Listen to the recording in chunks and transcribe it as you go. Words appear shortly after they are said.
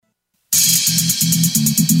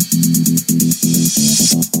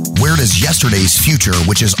Where does yesterday's future,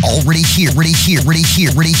 which is already here,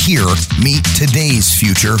 meet today's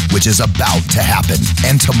future, which is about to happen,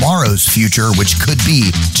 and tomorrow's future, which could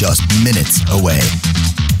be just minutes away?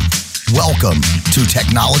 Welcome to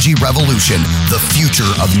Technology Revolution, the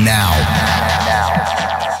future of now.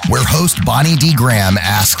 Where host Bonnie D. Graham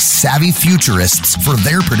asks savvy futurists for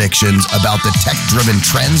their predictions about the tech-driven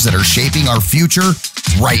trends that are shaping our future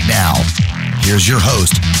right now. Here's your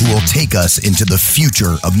host, who will take us into the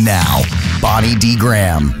future of now, Bonnie D.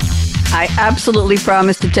 Graham. I absolutely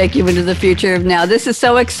promise to take you into the future of now. This is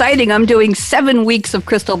so exciting. I'm doing 7 weeks of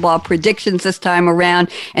crystal ball predictions this time around,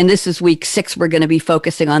 and this is week 6. We're going to be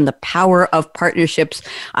focusing on the power of partnerships.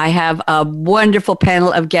 I have a wonderful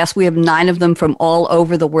panel of guests. We have 9 of them from all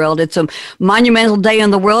over the world. It's a monumental day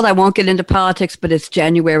in the world. I won't get into politics, but it's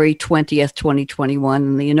January 20th, 2021,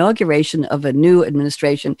 and the inauguration of a new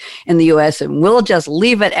administration in the U.S., and we'll just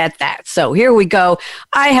leave it at that. So here we go.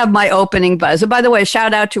 I have my opening buzz. And by the way,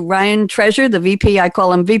 shout out to Ryan Treasure, the VP, I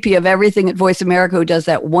call him VP of everything at Voice America, who does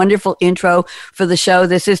that wonderful intro for the show.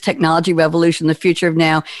 This is Technology Revolution, the future of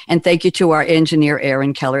now. And thank you to our engineer,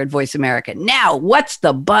 Aaron Keller at Voice America. Now, what's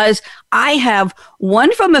the buzz? I have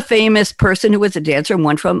one from a famous person who was a dancer and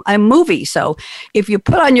one from a movie. So if you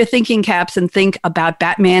put on your thinking caps and think about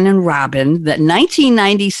Batman and Robin, the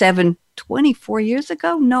 1997 24 years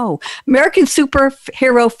ago? No. American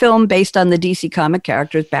superhero film based on the DC comic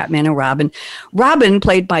characters, Batman and Robin. Robin,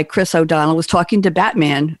 played by Chris O'Donnell, was talking to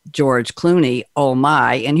Batman, George Clooney, oh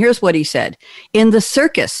my, and here's what he said. In the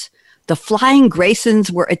circus, the Flying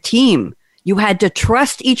Graysons were a team. You had to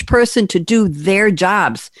trust each person to do their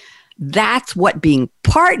jobs. That's what being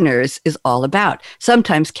partners is all about.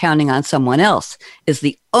 Sometimes counting on someone else is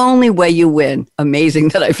the only way you win. Amazing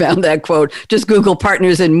that I found that quote. Just Google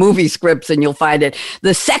partners in movie scripts and you'll find it.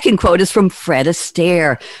 The second quote is from Fred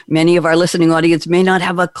Astaire. Many of our listening audience may not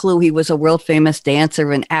have a clue. He was a world famous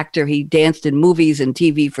dancer and actor. He danced in movies and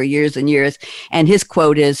TV for years and years. And his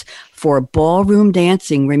quote is, "For ballroom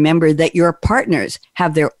dancing, remember that your partners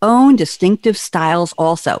have their own distinctive styles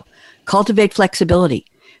also. Cultivate flexibility.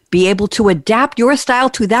 Be able to adapt your style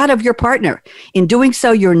to that of your partner. In doing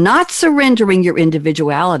so, you're not surrendering your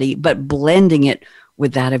individuality, but blending it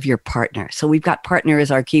with that of your partner." So we've got partner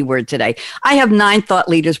as our keyword today. I have 9 thought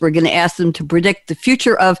leaders. We're going to ask them to predict the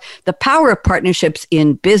future of the power of partnerships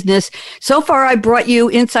in business. So far, I brought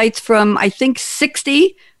you insights from, I think,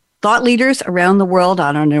 60 thought leaders around the world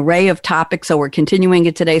on an array of topics. So we're continuing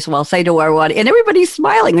it today. So I'll say to our audience, and everybody's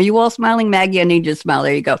smiling. Are you all smiling? Maggie, I need you to smile.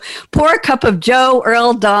 There you go. Pour a cup of Joe,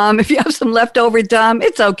 Earl, Dom. If you have some leftover Dom,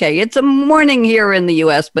 it's okay. It's a morning here in the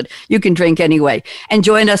U.S., but you can drink anyway. And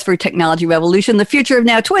join us for Technology Revolution, the future of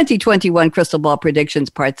now 2021 Crystal Ball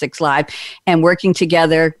Predictions, Part 6 Live. And working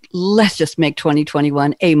together, let's just make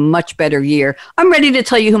 2021 a much better year. I'm ready to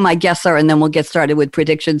tell you who my guests are, and then we'll get started with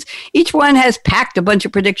predictions. Each one has packed a bunch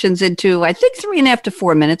of predictions into, I think, 3.5 to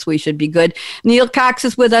 4 minutes. We should be good. Neil Cox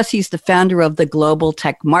is with us. He's the founder of the global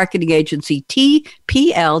tech marketing agency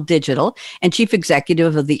TPL Digital and chief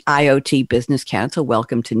executive of the IoT Business Council.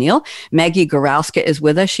 Welcome to Neil. Maggie Goralska is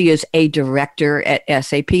with us. She is a director at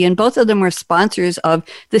SAP, and both of them are sponsors of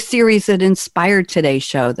the series that inspired today's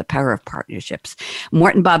show, The Power of Partnerships.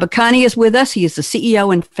 Morten Babakani is with us. He is the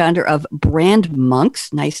CEO and founder of Brand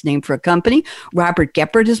Monks. Nice name for a company. Robert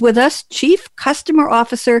Geppert is with us, chief customer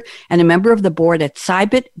officer and a member of the board at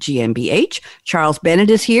Cybit GmbH. Charles Bennett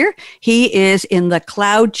is here. He is in the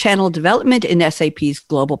cloud channel development in SAP's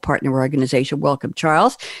global partner organization. Welcome,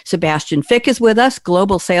 Charles. Sebastian Fick is with us,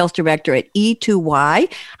 global sales director at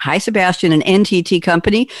E2Y. Hi, Sebastian, an NTT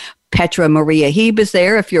company. Petra Maria Heeb is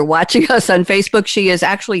there. If you're watching us on Facebook, she is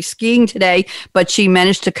actually skiing today, but she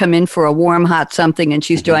managed to come in for a warm, hot something, and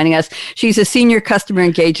she's joining us. She's a senior customer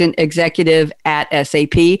engagement executive at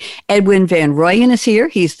SAP. Edwin Van Rooyen is here.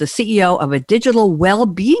 He's the CEO of a digital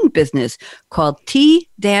well-being business called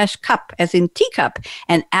T-Cup, as in teacup.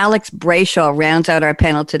 And Alex Brayshaw rounds out our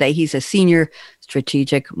panel today. He's a senior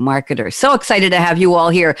strategic marketer. So excited to have you all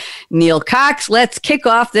here. Neil Cox, let's kick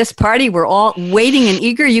off this party. We're all waiting and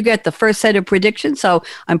eager. You get the first set of predictions, so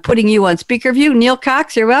I'm putting you on speaker view. Neil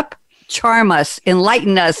Cox, you're up. Charm us,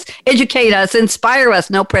 enlighten us, educate us, inspire us.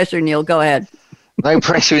 No pressure, Neil. Go ahead. No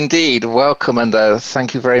pressure indeed. Welcome, and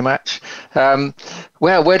thank you very much. Well,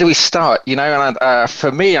 where do we start? You know, and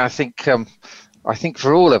for me, I think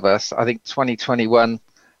for all of us, I think 2021,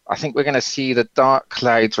 I think we're going to see the dark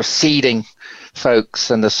clouds receding,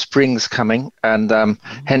 folks, and the spring's coming. And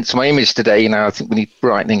hence my image today, you know, I think we need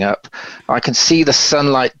brightening up. I can see the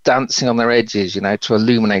sunlight dancing on their edges, you know, to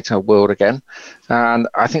illuminate our world again. And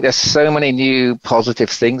I think there's so many new positive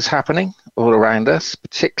things happening all around us,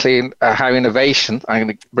 particularly in how innovation, I'm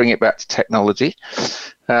going to bring it back to technology.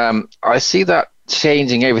 I see that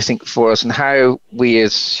changing everything for us and how we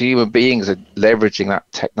as human beings are leveraging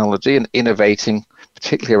that technology and innovating,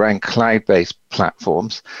 particularly around cloud-based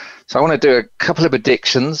platforms. So I want to do a couple of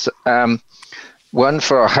predictions, one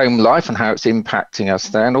for our home life and how it's impacting us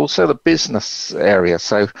there, and also the business area.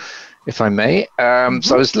 So if I may,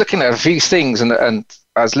 so I was looking at a few things, and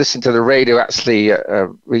I was listening to the radio actually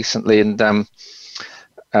recently, and the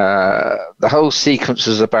whole sequence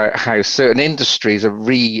was about how certain industries are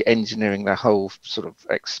re-engineering their whole sort of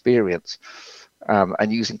experience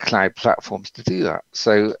and using cloud platforms to do that.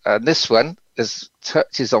 So this one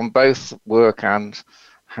touches on both work and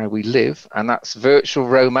how we live, and that's virtual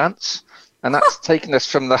romance. And that's taken us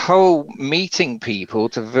from the whole meeting people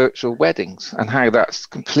to virtual weddings, and how that's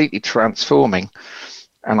completely transforming.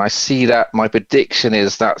 And I see that my prediction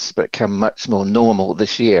is that's become much more normal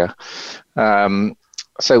this year.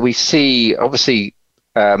 So we see, obviously,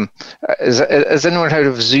 has anyone heard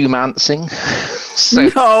of Zoomancing?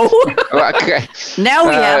 No. Okay. Now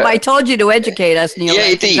we have. I told you to educate us, Neil. Yeah,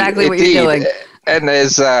 That's exactly what you're doing. And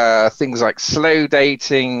there's things like slow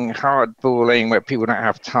dating, hardballing, where people don't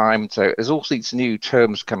have time. So there's all these new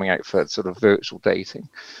terms coming out for sort of virtual dating,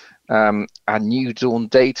 and new dawn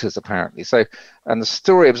daters apparently. So, and the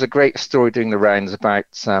story, it was a great story doing the rounds about.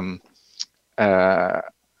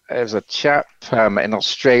 There's a chap in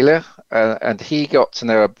Australia, and he got to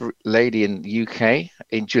know a lady in the UK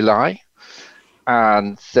in July,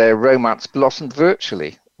 and their romance blossomed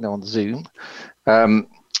virtually, on Zoom.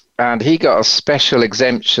 And he got a special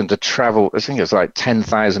exemption to travel. I think it was like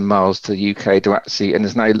 10,000 miles to the UK to actually, and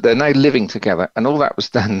they're now living together, and all that was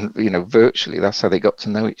done, virtually. That's how they got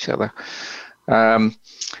to know each other. And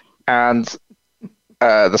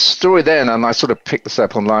the story then, and I sort of picked this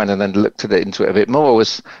up online and then looked into it a bit more,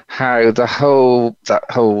 was how that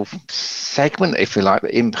whole segment, if you like,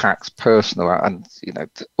 that impacts personal, and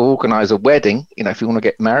to organise a wedding. If you want to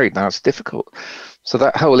get married now, it's difficult. So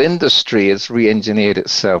that whole industry has re-engineered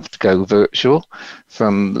itself to go virtual,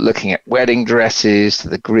 from looking at wedding dresses to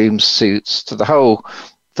the groom's suits to the whole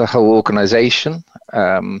organisation,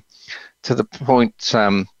 to the point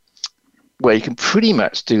where you can pretty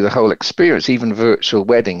much do the whole experience, even virtual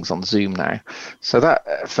weddings on Zoom now. So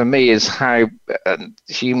that, for me, is how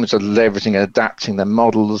humans are leveraging and adapting their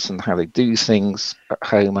models and how they do things at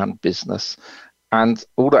home and business. And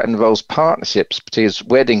all that involves partnerships, because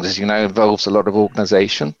weddings, as you know, involves a lot of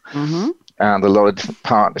organisation and a lot of different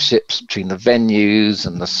partnerships between the venues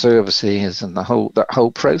and the services and that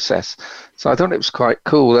whole process. So I thought it was quite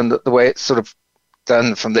cool, and the way it's sort of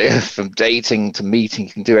done from dating to meeting,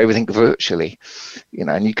 you can do everything virtually,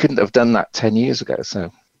 and you couldn't have done that 10 years ago.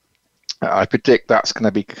 So I predict that's going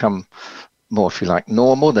to become more, if you like,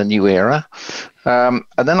 normal, the new era. And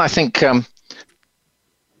then I think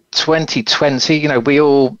 2020, we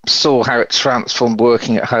all saw how it transformed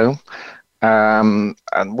working at home. And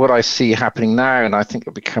what I see happening now, and I think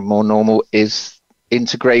it'll become more normal, is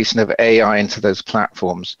integration of AI into those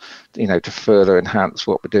platforms, to further enhance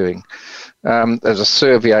what we're doing. There's a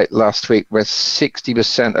survey out last week where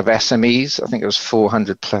 60% of SMEs, I think it was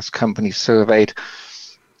 400 plus companies surveyed,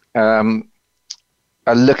 are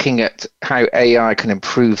looking at how AI can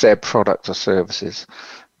improve their products or services.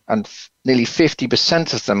 And nearly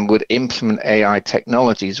 50% of them would implement AI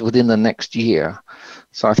technologies within the next year.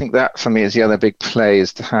 So I think that, for me, is the other big play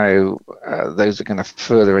as to how those are going to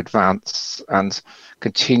further advance and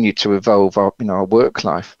continue to evolve our work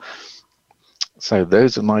life. So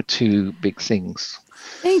those are my two big things.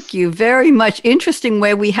 Thank you very much. Interesting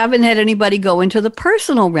way. We haven't had anybody go into the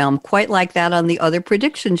personal realm quite like that on the other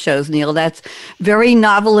prediction shows, Neil. That's very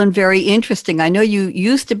novel and very interesting. I know you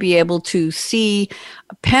used to be able to see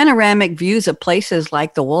panoramic views of places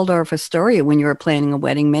like the Waldorf Astoria when you were planning a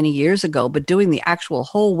wedding many years ago, but doing the actual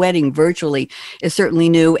whole wedding virtually is certainly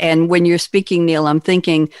new. And when you're speaking, Neil, I'm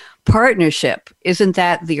thinking partnership. Isn't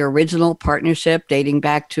that the original partnership dating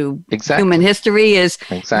back to human history? Is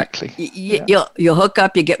exactly. You hook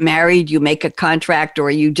up, you get married, you make a contract,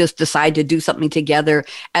 or you just decide to do something together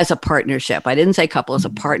as a partnership. I didn't say couple, as a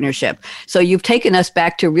partnership. So you've taken us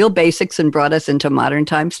back to real basics and brought us into modern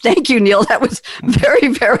times. Thank you, Neil. That was very,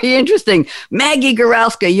 very interesting. Maggie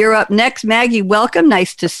Goralska, you're up next. Maggie, welcome.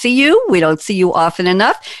 Nice to see you. We don't see you often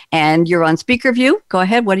enough. And you're on Speaker View. Go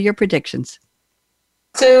ahead. What are your predictions?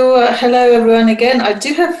 So hello everyone again. I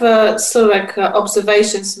do have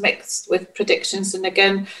observations mixed with predictions, and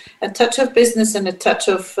again a touch of business and a touch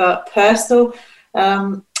of personal,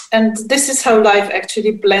 and this is how life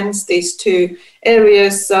actually blends these two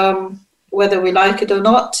areas, whether we like it or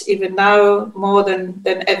not, even now more than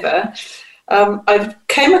ever. I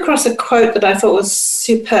came across a quote that I thought was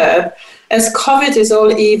superb. As COVID is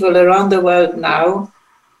all evil around the world now,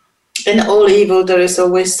 in all evil there is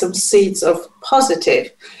always some seeds of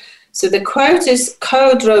positive. So the quote is,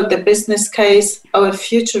 Code wrote the business case, our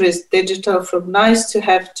future is digital from nice to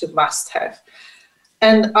have to must have.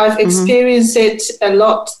 And I've experienced it a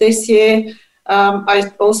lot this year. I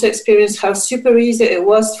also experienced how super easy it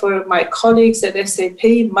was for my colleagues at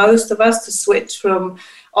SAP, most of us, to switch from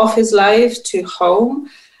office life to home,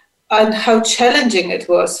 and how challenging it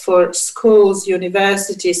was for schools,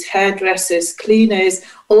 universities, hairdressers, cleaners,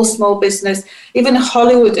 all small business, even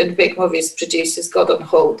Hollywood and big movies producers got on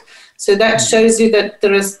hold. So that shows you that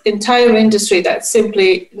there is entire industry that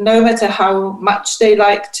simply, no matter how much they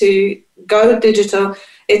like to go digital,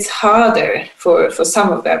 it's harder for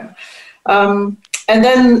some of them. And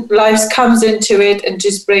then life comes into it and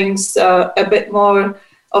just brings a bit more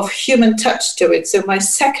of human touch to it. So my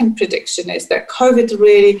second prediction is that COVID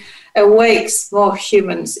really awakes more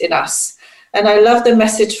humans in us. And I love the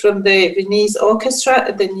message from the Viennese Orchestra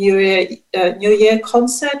at the New Year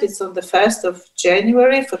concert. It's on the 1st of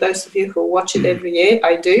January. For those of you who watch it every year,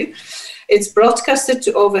 I do. It's broadcasted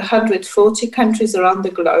to over 140 countries around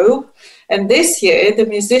the globe. And this year, the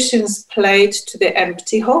musicians played to the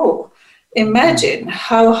empty hall. Imagine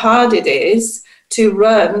how hard it is to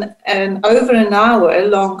run an over an hour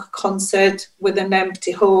long concert with an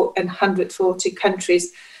empty hall and 140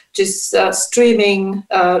 countries just streaming,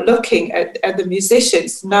 looking at the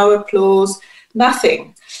musicians, no applause,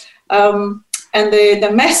 nothing. And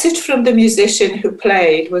the message from the musician who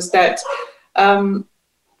played was that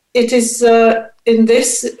it is, in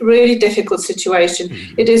this really difficult situation,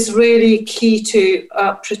 it is really key to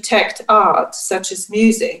protect art, such as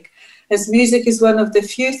music, as music is one of the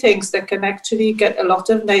few things that can actually get a lot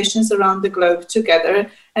of nations around the globe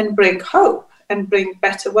together and bring hope and bring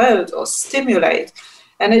better world or stimulate.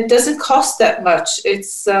 And it doesn't cost that much.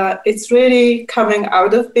 It's really coming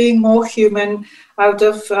out of being more human, out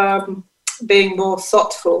of being more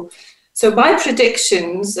thoughtful. So my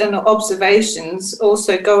predictions and observations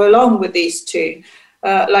also go along with these two.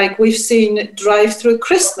 Like we've seen drive-through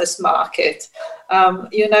Christmas market.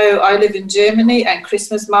 I live in Germany and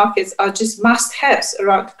Christmas markets are just must-haves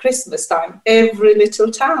around Christmas time. Every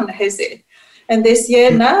little town has it. And this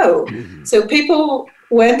year, no. So people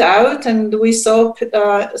went out and we saw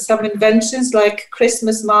some inventions like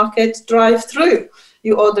Christmas market drive-through.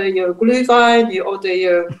 You order your Glühwein, you order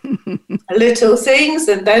your little things,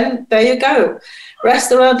 and then there you go.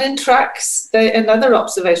 Restaurant in trucks, another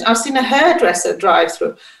observation. I've seen a hairdresser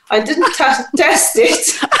drive-through. I didn't test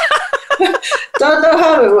it. Don't know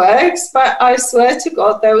how it works, but I swear to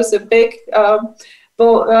God, there was a big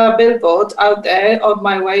billboard out there on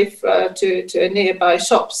my way to a nearby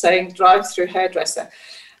shop saying drive-through hairdresser.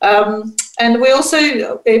 And we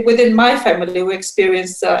also, within my family, we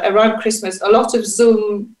experience around Christmas a lot of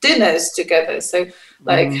Zoom dinners together. So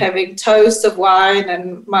like having toast of wine,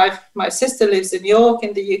 and my sister lives in York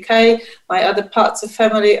in the UK, my other parts of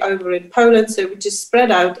family over in Poland. So we just spread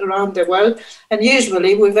out around the world. And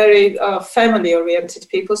usually we're very family oriented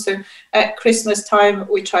people. So at Christmas time,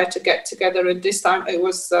 we try to get together. And this time it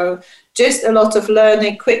was just a lot of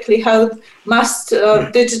learning quickly how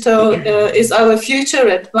digital is our future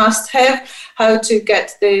and must have, how to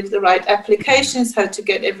get the right applications, how to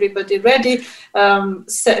get everybody ready,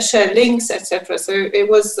 share links, etc. So it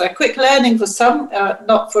was a quick learning for some,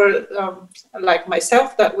 not for like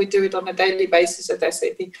myself, that we do it on a daily basis at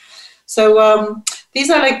SAP. So these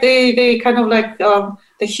are like the kind of like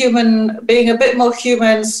the human, being a bit more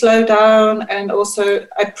human, slow down, and also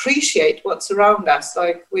appreciate what's around us.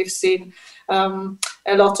 Like we've seen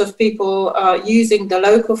a lot of people using the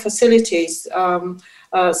local facilities,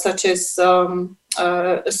 such as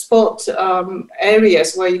sport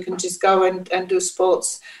areas where you can just go and do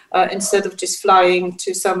sports instead of just flying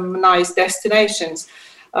to some nice destinations.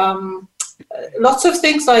 Lots of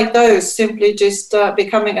things like those simply just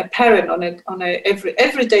becoming apparent on a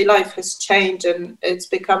everyday life has changed, and it's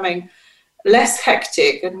becoming less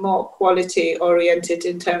hectic and more quality oriented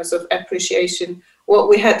in terms of appreciation what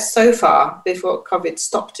we had so far before COVID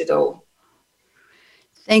stopped it all.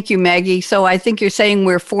 Thank you, Maggie. So I think you're saying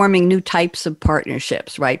we're forming new types of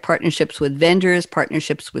partnerships, right? Partnerships with vendors,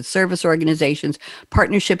 partnerships with service organizations,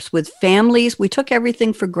 partnerships with families. We took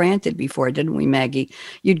everything for granted before, didn't we, Maggie?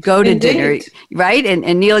 You'd go to dinner, right?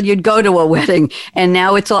 And Neil, you'd go to a wedding. And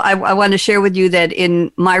now it's all, I want to share with you that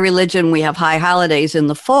in my religion, we have high holidays in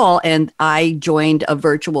the fall, and I joined a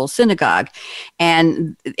virtual synagogue.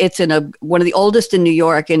 And it's in one of the oldest in New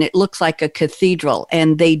York, and it looks like a cathedral.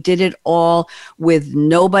 And they did it all with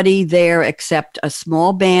nobody there except a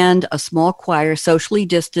small band, a small choir, socially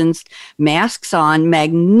distanced, masks on,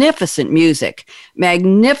 magnificent music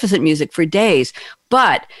for days.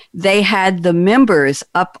 But they had the members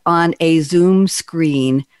up on a Zoom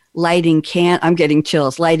screen lighting I'm getting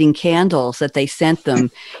chills, lighting candles that they sent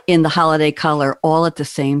them in the holiday color all at the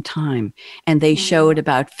same time. And they showed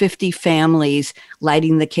about 50 families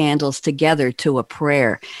lighting the candles together to a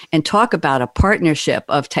prayer. And talk about a partnership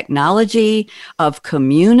of technology, of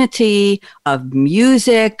community, of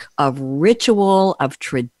music, of ritual, of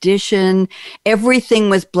tradition. Everything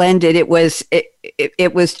was blended. It was,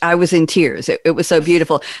 I was in tears. It was so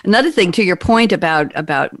beautiful. Another thing, to your point about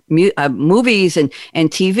movies and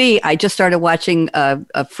TV, I just started watching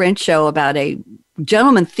a French show about a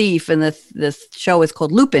gentleman thief, and this show is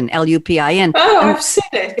called Lupin, Lupin. Oh, I've seen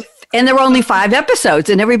it. And there were only 5 episodes,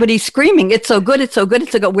 and everybody's screaming, "It's so good, it's so good,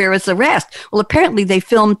 it's so good. Where is the rest?" Well, apparently they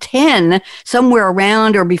filmed 10 somewhere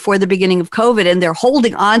around or before the beginning of COVID, and they're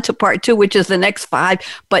holding on to part 2, which is the next 5,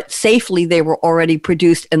 but safely they were already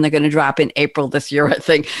produced, and they're going to drop in April this year, I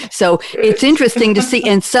think. So it's interesting to see.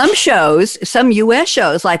 In some shows, some U.S.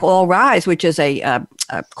 shows like All Rise, which is a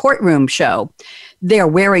courtroom show, they're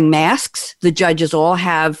wearing masks. The judges all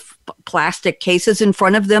have plastic cases in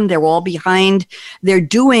front of them. They're all behind. They're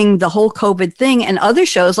doing the whole COVID thing. And other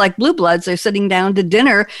shows like Blue Bloods, they're sitting down to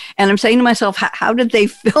dinner. And I'm saying to myself, how did they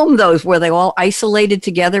film those? Were they all isolated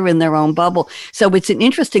together in their own bubble? So it's an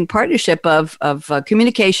interesting partnership of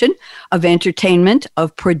communication, of entertainment,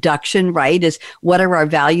 of production, right? Is what are our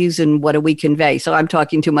values and what do we convey? So I'm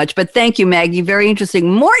talking too much, but thank you, Maggie. Very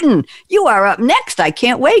interesting. Morton, you are up next. I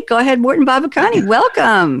can't wait. Go ahead, Morton Babakani.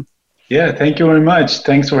 Welcome. Yeah, thank you very much.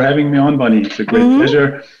 Thanks for having me on, Bonnie. It's a great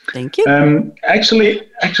pleasure. Thank you.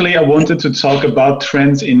 Actually, I wanted to talk about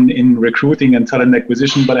trends in recruiting and talent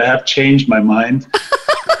acquisition, but I have changed my mind.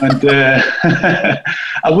 And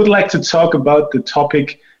I would like to talk about the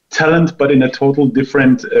topic talent, but in a total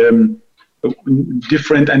different and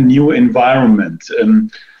new environment.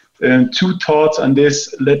 2 thoughts on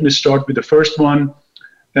this. Let me start with the first one.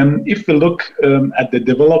 If we look at the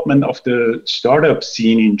development of the startup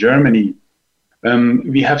scene in Germany,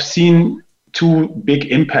 we have seen 2 big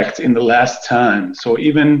impacts in the last time. So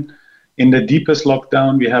even in the deepest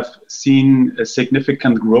lockdown, we have seen a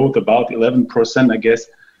significant growth, about 11%, I guess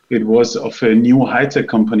it was, of new high-tech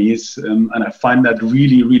companies. And I find that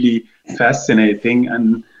really, really fascinating.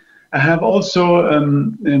 And I have also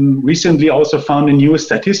recently also found a new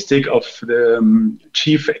statistic of the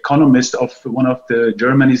chief economist of one of the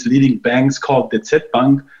Germany's leading banks called the Z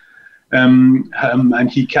Bank, and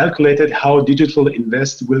he calculated how digital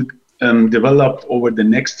invest will develop over the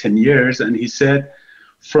next 10 years. And he said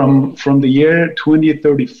from the year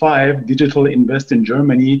 2035, digital invest in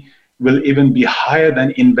Germany will even be higher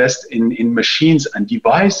than invest in machines and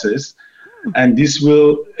devices. And this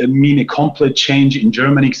will mean a complete change in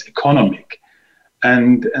Germany's economy.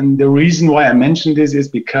 And the reason why I mention this is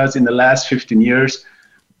because in the last 15 years,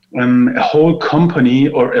 a whole company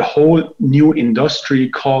or a whole new industry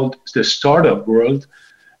called the startup world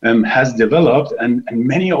has developed, and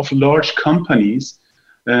many of large companies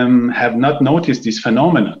have not noticed this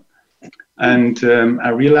phenomenon. And I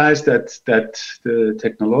realized that the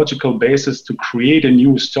technological basis to create a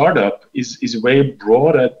new startup is way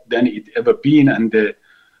broader than it ever been, and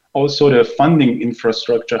also the funding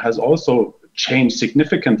infrastructure has also changed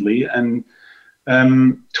significantly. And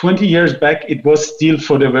 20 years back, it was still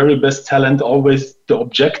for the very best talent always the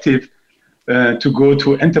objective to go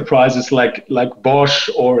to enterprises like Bosch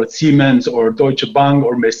or Siemens or Deutsche Bank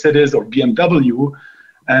or Mercedes or BMW.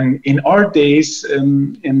 And in our days,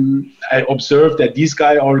 I observed that these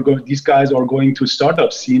guys are going to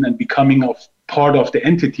startup scene and becoming part of the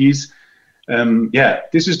entities.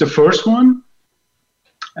 This is the first one.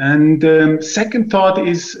 And second thought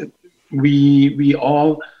is we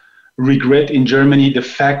all regret in Germany the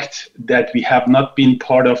fact that we have not been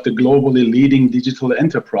part of the globally leading digital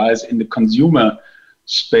enterprise in the consumer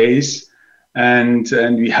space, and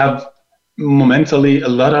we have momentally a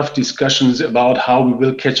lot of discussions about how we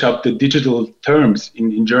will catch up the digital terms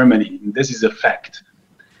in Germany. And this is a fact.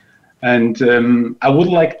 And I would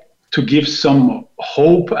like to give some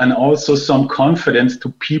hope and also some confidence to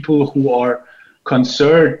people who are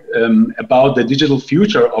concerned about the digital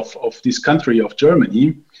future of this country, of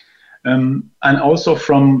Germany. And also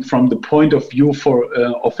from the point of view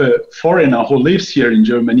of a foreigner who lives here in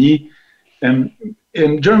Germany.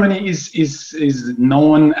 Germany is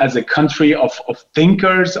known as a country of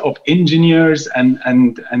thinkers, of engineers, and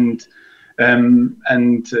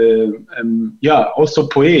also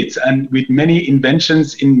poets, and with many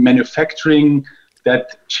inventions in manufacturing,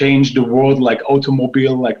 that change the world, like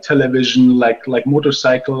automobile, like television, like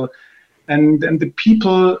motorcycle. And the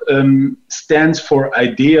people stands for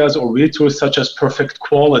ideas or virtues such as perfect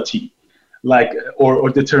quality, like or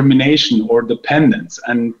determination or dependence.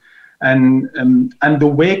 And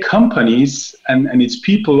the way companies and its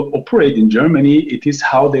people operate in Germany, it is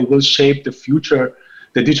how they will shape the future,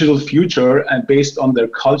 the digital future, and based on their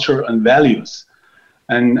culture and values.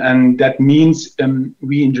 And that means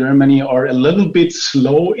we in Germany are a little bit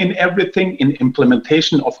slow in everything, in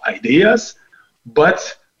implementation of ideas,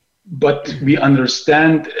 but we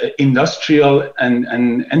understand industrial and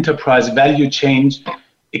enterprise value chain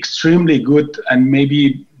extremely good, and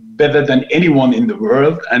maybe better than anyone in the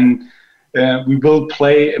world. And we will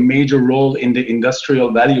play a major role in the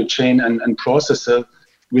industrial value chain and processes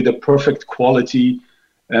with a perfect quality,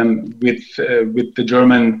 with the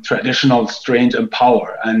German traditional strength and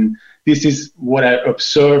power. And this is what I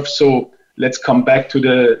observe. So let's come back to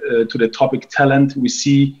the topic talent. We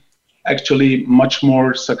see actually much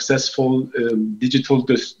more successful digital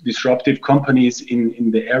disruptive companies in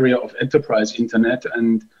the area of enterprise internet,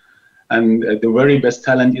 and the very best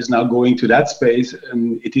talent is now going to that space,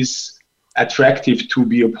 and it is attractive to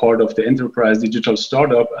be a part of the enterprise digital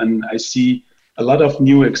startup. And I see a lot of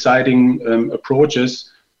new exciting approaches.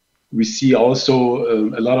 We see also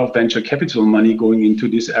a lot of venture capital money going into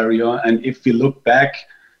this area. And if we look back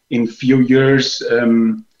in few years,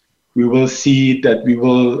 we will see that we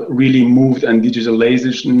will really move and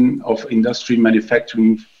digitalization of industry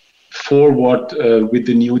manufacturing forward with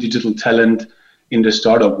the new digital talent in the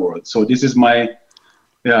startup world. So this is my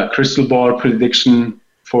crystal ball prediction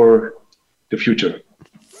for the future.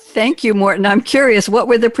 Thank you, Morten. I'm curious, what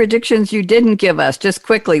were the predictions you didn't give us? Just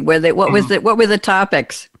quickly, what were the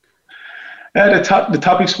topics? The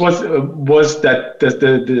topics was that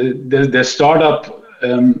the startup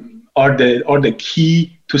are the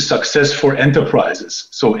key to success for enterprises.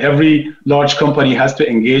 So every large company has to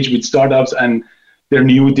engage with startups and their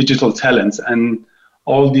new digital talents. And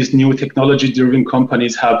all these new technology-driven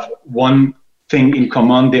companies have one thing in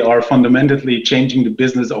common: they are fundamentally changing the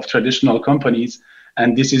business of traditional companies.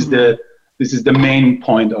 And this is the main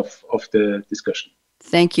point of the discussion.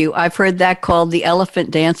 Thank you. I've heard that called the elephant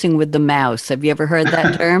dancing with the mouse. Have you ever heard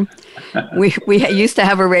that term? We used to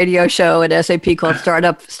have a radio show at SAP called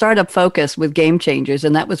Startup Focus with Game Changers,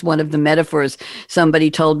 and that was one of the metaphors somebody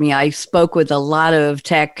told me. I spoke with a lot of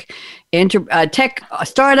tech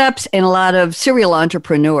startups and a lot of serial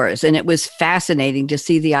entrepreneurs, and it was fascinating to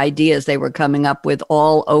see the ideas they were coming up with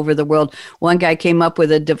all over the world. One guy came up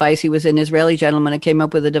with a device. He was an Israeli gentleman and came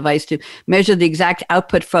up with a device to measure the exact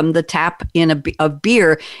output from the tap of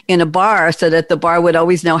beer in a bar, so that the bar would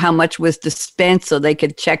always know how much was dispensed, so they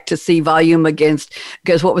could check to see volume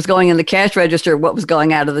because what was going in the cash register, what was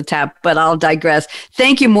going out of the tap. But I'll digress.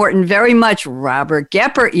 Thank you, Morten, very much. Robert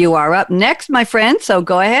Geppert, you are up next, my friend. So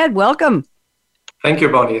go ahead. Welcome. Thank you,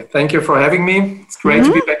 Bonnie. Thank you for having me. It's great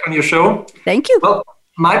to be back on your show. Thank you. Well,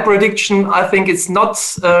 my prediction, I think it's not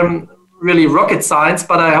really rocket science,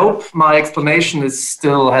 but I hope my explanation is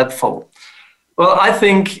still helpful. Well, I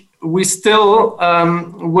think we still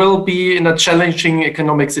will be in a challenging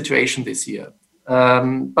economic situation this year.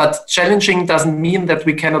 But challenging doesn't mean that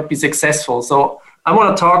we cannot be successful. So I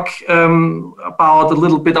want to talk about a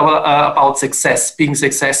little bit about success, being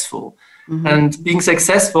successful. Mm-hmm. And being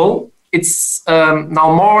successful, it's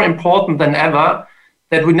now more important than ever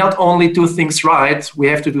that we not only do things right, we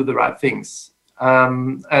have to do the right things.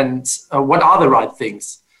 What are the right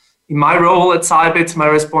things? In my role at Cybit, my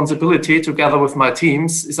responsibility together with my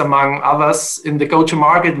teams is, among others, in the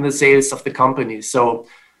go-to-market and the sales of the company. So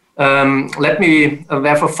let me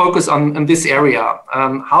therefore focus on this area,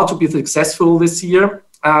 how to be successful this year.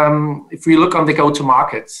 If we look on the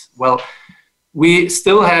go-to-market, well, we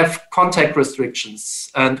still have contact restrictions.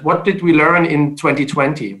 And what did we learn in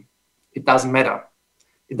 2020? It doesn't matter.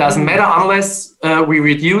 It doesn't matter unless we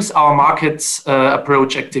reduce our market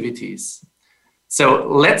approach activities. So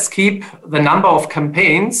let's keep the number of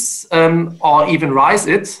campaigns or even rise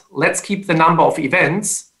it. Let's keep the number of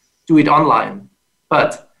events, do it online.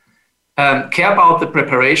 But care about the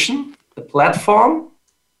preparation, the platform,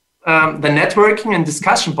 the networking and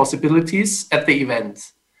discussion possibilities at the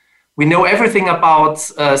event. We know everything about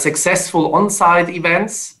successful on-site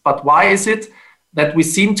events, but why is it that we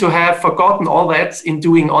seem to have forgotten all that in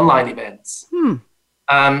doing online events?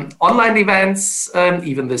 Online events,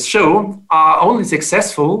 even this show, are only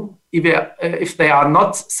successful if they are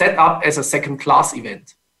not set up as a second-class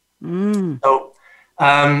event. So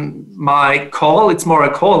my call, it's more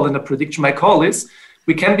a call than a prediction. My call is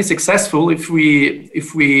we can be successful if we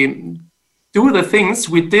do the things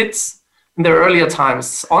we did in in the earlier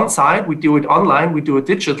times on-site, we do it online, we do it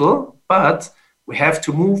digital, but we have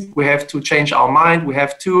to move, we have to change our mind, we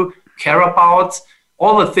have to care about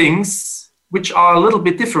all the things which are a little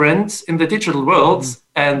bit different in the digital world,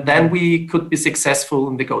 and then we could be successful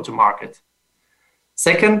in the go-to-market.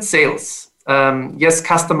 Second, sales. Yes,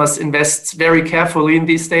 customers invest very carefully in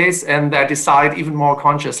these days, and they decide even more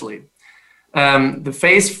consciously. The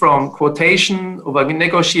phase from quotation over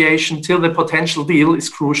negotiation till the potential deal is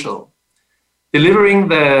crucial. Delivering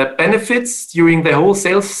the benefits during the whole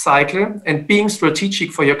sales cycle and being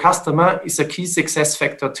strategic for your customer is a key success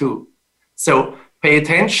factor too. So pay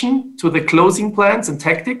attention to the closing plans and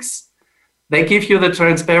tactics. They give you the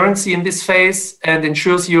transparency in this phase and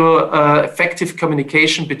ensures your effective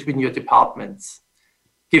communication between your departments.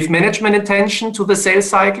 Give management attention to the sales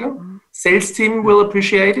cycle. Sales team will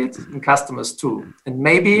appreciate it, and customers too. And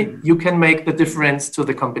maybe you can make the difference to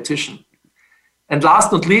the competition. And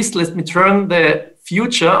last not least, let me turn the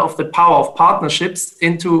future of the power of partnerships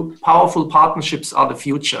into powerful partnerships are the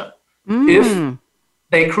future. If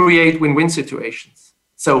they create win-win situations.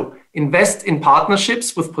 So invest in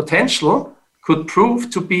partnerships with potential could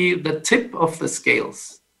prove to be the tip of the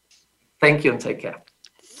scales. Thank you and take care.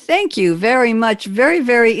 Thank you very much. Very,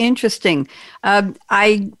 very interesting.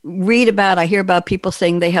 I hear about people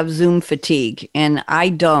saying they have Zoom fatigue, and I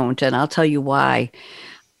don't, and I'll tell you why.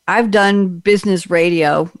 I've done business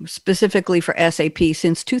radio specifically for SAP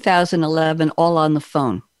since 2011, all on the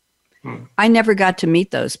phone. I never got to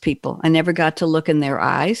meet those people. I never got to look in their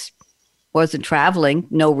eyes. Wasn't traveling,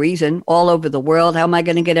 no reason, all over the world. How am I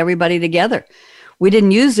going to get everybody together? We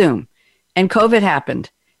didn't use Zoom, and COVID happened.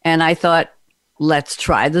 And I thought, let's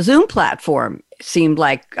try the Zoom platform. It seemed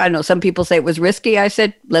like, I don't know, some people say it was risky. I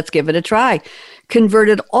said, let's give it a try.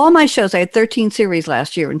 Converted all my shows. I had 13 series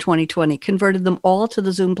last year in 2020, converted them all to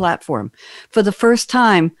the Zoom platform. For the first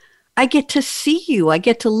time, I get to see you. I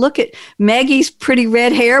get to look at Maggie's pretty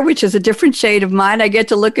red hair, which is a different shade of mine. I get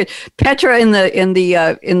to look at Petra in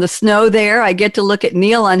the snow there. I get to look at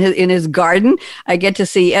Neil in his garden. I get to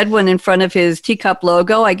see Edwin in front of his teacup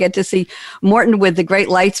logo. I get to see Morton with the great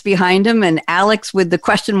lights behind him, and Alex with the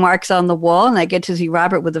question marks on the wall. And I get to see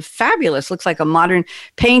Robert with a fabulous, looks like a modern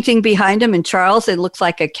painting behind him, and Charles, it looks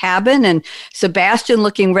like a cabin, and Sebastian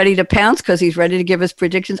looking ready to pounce because he's ready to give us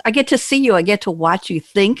predictions. I get to see you. I get to watch you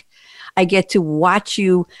think. I get to watch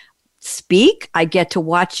you speak. I get to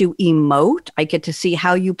watch you emote. I get to see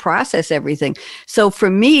how you process everything. So for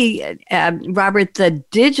me, Robert, the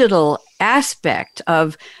digital aspect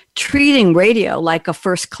of treating radio like a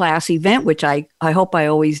first-class event, which I hope I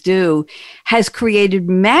always do, has created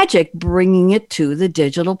magic bringing it to the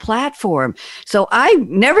digital platform. So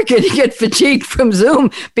I'm never going to get fatigued from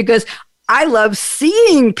Zoom because I love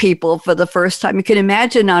seeing people for the first time. You can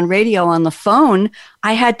imagine on radio, on the phone,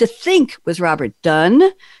 I had to think, was Robert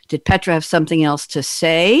done? Did Petra have something else to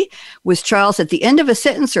say? Was Charles at the end of a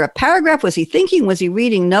sentence or a paragraph? Was he thinking? Was he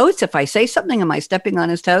reading notes? If I say something, am I stepping on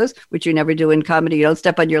his toes? Which you never do in comedy. You don't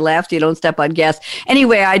step on your left. You don't step on guests.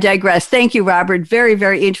 Anyway, I digress. Thank you, Robert. Very,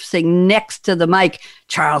 very interesting. Next to the mic,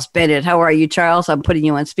 Charles Bennett. How are you, Charles? I'm putting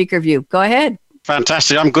you on speaker view. Go ahead.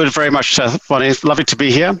 Fantastic. I'm good very much, Bonnie. It's lovely to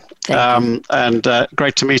be here. And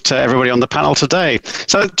great to meet everybody on the panel today.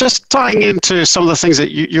 So just tying into some of the things that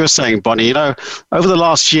you were saying, Bonnie, you know, over the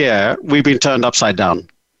last year, we've been turned upside down.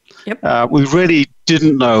 Yep. We really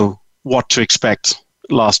didn't know what to expect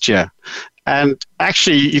last year. And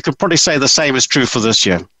actually, you could probably say the same is true for this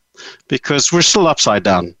year, because we're still upside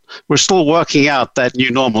down. We're still working out that new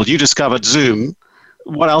normal. You discovered Zoom.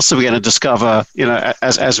 What else are we going to discover, you know,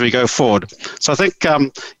 as we go forward? So I think,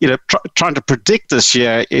 you know, trying to predict this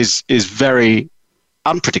year is very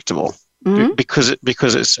unpredictable because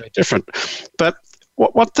it's so different. But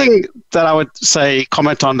one thing that I would say,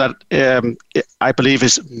 comment on that I believe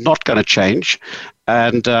is not going to change,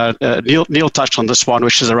 and Neil touched on this one,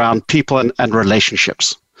 which is around people and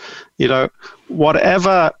relationships. You know,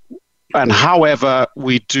 whatever and however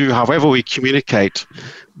we communicate,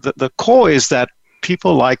 the core is that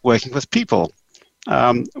people like working with people.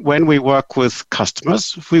 When we work with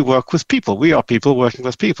customers, we work with people. We are people working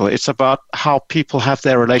with people. It's about how people have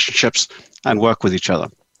their relationships and work with each other.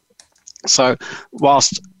 So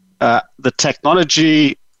whilst the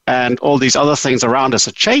technology and all these other things around us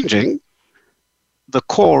are changing, the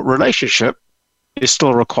core relationship is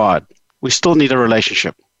still required. We still need a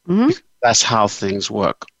relationship. That's how things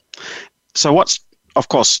work. So what's, of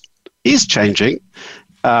course, is changing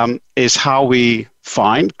is how we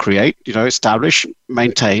find, create, you know, establish,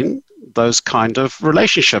 maintain those kind of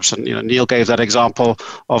relationships. And, you know, Neil gave that example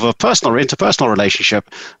of a personal or interpersonal relationship.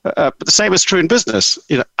 But the same is true in business.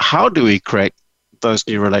 You know, how do we create those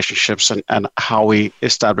new relationships and how we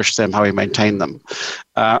establish them, how we maintain them.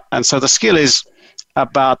 And so the skill is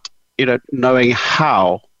about, knowing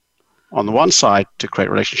how, on the one side, to create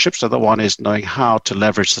relationships. The other one is knowing how to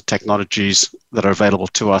leverage the technologies that are available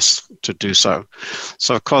to us to do so.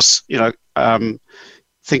 So, of course,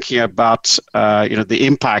 thinking about, the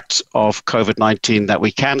impact of COVID-19 that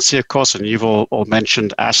we can see, of course, and you've all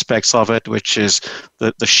mentioned aspects of it, which is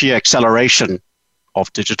the sheer acceleration of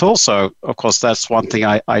digital. So, of course, that's one thing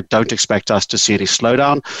I don't expect us to see any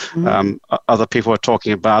slowdown. Other people are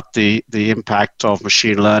talking about the impact of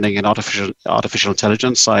machine learning and artificial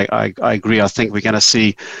intelligence. I agree. I think we're going to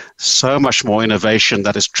see so much more innovation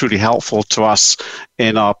that is truly helpful to us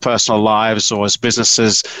in our personal lives or as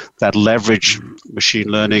businesses that leverage machine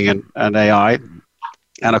learning and AI.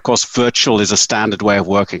 And, of course, virtual is a standard way of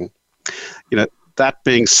working. That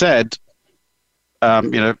being said,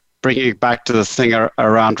 bringing it back to the thing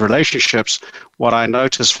around relationships, what I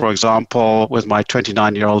noticed, for example, with my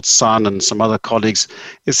 29-year-old son and some other colleagues,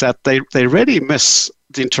 is that they really miss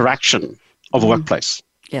the interaction of a workplace.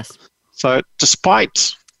 Yes. So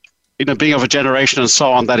despite being of a generation and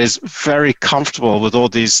so on that is very comfortable with all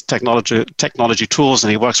these technology tools,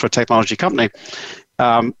 and he works for a technology company,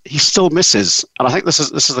 he still misses. And I think this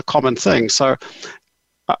is a common thing. So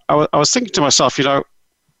I was thinking to myself,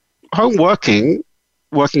 home working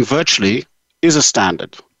virtually is a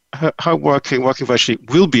standard. Home working virtually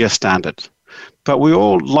will be a standard, but we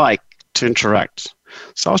all like to interact.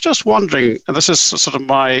 So I was just wondering, and this is sort of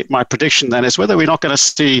my prediction then, is whether we're not going to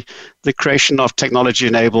see the creation of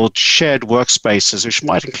technology-enabled shared workspaces, which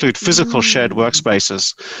might include physical shared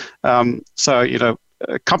workspaces.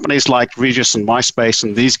 Companies like Regus and MySpace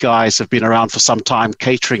and these guys have been around for some time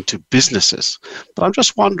catering to businesses. But I'm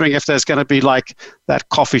just wondering if there's going to be like that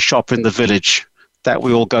coffee shop in the village that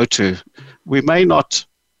we all go to. We may not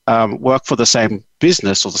work for the same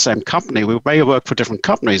business or the same company. We may work for different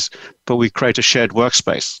companies, but we create a shared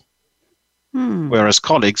workspace. Whereas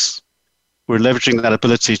colleagues, we're leveraging that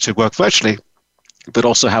ability to work virtually, but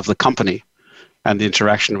also have the company and the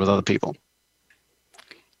interaction with other people.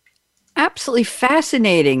 Absolutely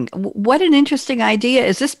fascinating. What an interesting idea.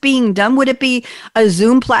 Is this being done? Would it be a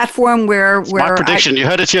Zoom platform where my prediction? You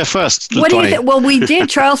heard it here first. What do you think? Well, we did,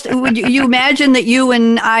 Charles. Would you imagine that you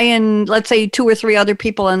and I and let's say 2 or 3 other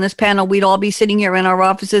people on this panel, we'd all be sitting here in our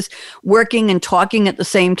offices working and talking at the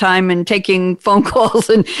same time and taking phone calls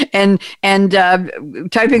and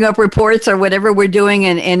typing up reports or whatever we're doing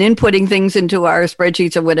and inputting things into our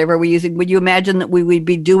spreadsheets or whatever we're using. Would you imagine that we would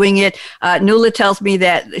be doing it? Nuala tells me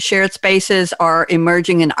that shared spaces are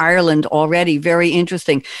emerging in Ireland already. Very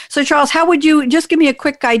interesting. So, Charles, how would you just give me a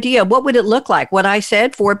quick idea? What would it look like? What I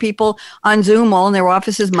said, 4 people on Zoom, all in their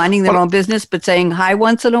offices, minding their own business, but saying hi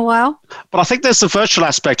once in a while? Well, I think there's the virtual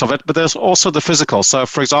aspect of it, but there's also the physical. So,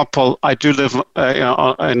 for example, I do live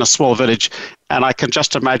in a small village, and I can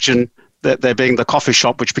just imagine that there being the coffee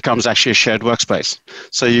shop, which becomes actually a shared workspace.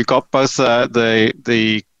 So you've got both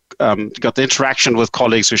got the interaction with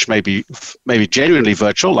colleagues, which may be genuinely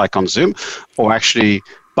virtual, like on Zoom, or actually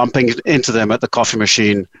bumping into them at the coffee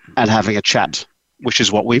machine and having a chat, which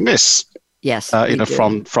is what we miss. Yes,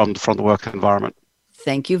 from the work environment.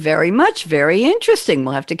 Thank you very much. Very interesting.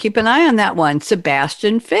 We'll have to keep an eye on that one.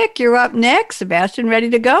 Sebastian Fick, you're up next. Sebastian,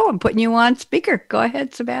 ready to go? I'm putting you on speaker. Go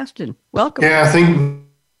ahead, Sebastian. Welcome. Yeah,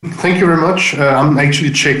 Thank you very much. I'm actually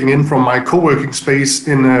checking in from my co-working space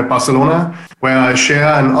in Barcelona, where I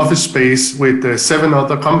share an office space with 7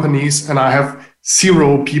 other companies, and I have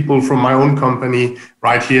 0 people from my own company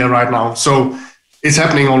right here, right now. So it's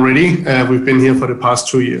happening already. We've been here for the past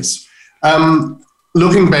 2 years.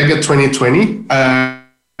 Looking back at 2020,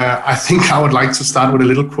 I think I would like to start with a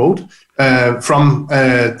little quote from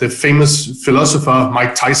the famous philosopher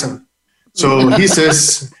Mike Tyson. So he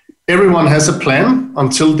says, everyone has a plan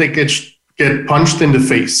until they get punched in the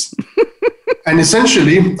face. And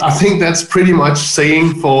essentially, I think that's pretty much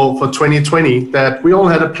saying for 2020 that we all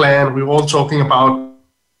had a plan. We were all talking about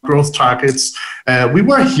growth targets. We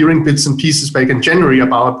were hearing bits and pieces back in January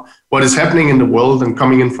about what is happening in the world and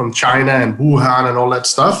coming in from China and Wuhan and all that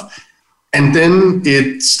stuff. And then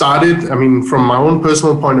it started, from my own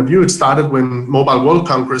personal point of view, it started when Mobile World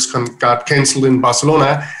Congress got canceled in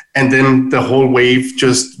Barcelona. And then the whole wave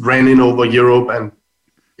just ran in over Europe, and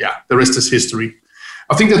the rest is history.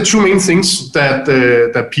 I think there are 2 main things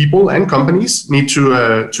that people and companies need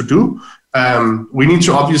to do. We need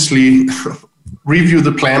to obviously review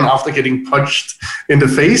the plan after getting punched in the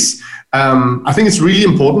face. I think it's really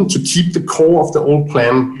important to keep the core of the old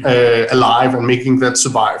plan alive and making that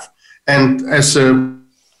survive. And as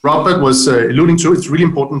Robert was alluding to, it's really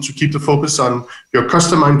important to keep the focus on your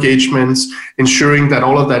customer engagements, ensuring that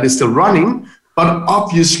all of that is still running. But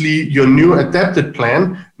obviously, your new adapted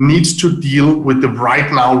plan needs to deal with the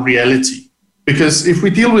right now reality. Because if we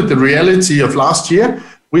deal with the reality of last year,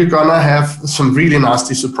 we're going to have some really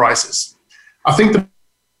nasty surprises. I think the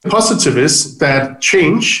positive is that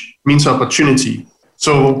change means opportunity.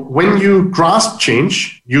 So when you grasp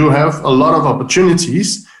change, you have a lot of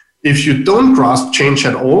opportunities. If you don't grasp change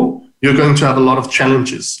at all, you're going to have a lot of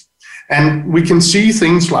challenges. And we can see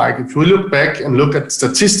things like, if we look back and look at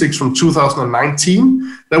statistics from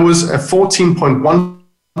 2019, there was a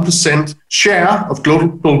 14.1% share of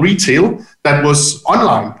global retail that was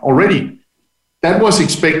online already. That was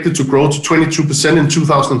expected to grow to 22% in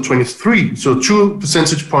 2023, so 2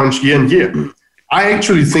 percentage points year on year. I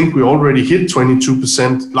actually think we already hit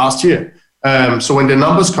 22% last year. So when the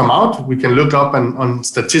numbers come out, we can look up on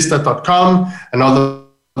statista.com and other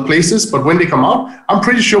places, but when they come out, I'm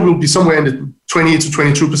pretty sure we'll be somewhere in the 20 to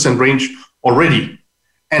 22% range already.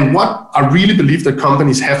 And what I really believe that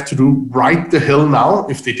companies have to do right the hell now,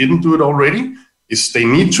 if they didn't do it already, is they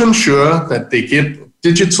need to ensure that they get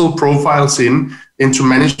digital profiles into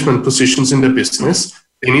management positions in their business.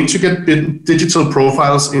 They need to get digital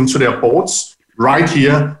profiles into their boards right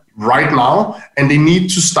here, right now, and they need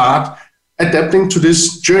to start adapting to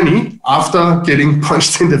this journey after getting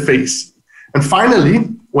punched in the face. And finally,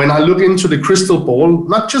 when I look into the crystal ball,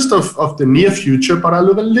 not just of the near future, but I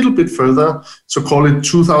look a little bit further, so call it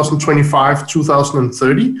 2025,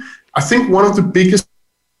 2030, I think one of the biggest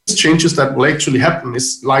changes that will actually happen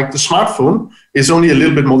is like the smartphone is only a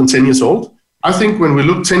little bit more than 10 years old. I think when we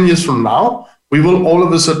look 10 years from now, we will all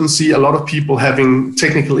of a sudden see a lot of people having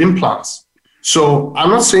technical implants. So I'm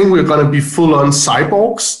not saying we're going to be full-on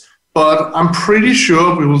cyborgs, but I'm pretty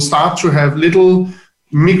sure we will start to have little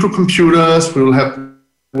microcomputers, we will have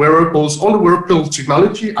wearables, all the wearable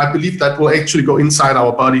technology. I believe that will actually go inside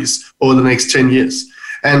our bodies over the next 10 years.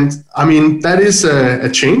 And I mean, that is a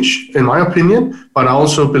change, in my opinion, but I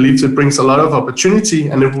also believe it brings a lot of opportunity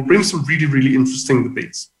and it will bring some really, really interesting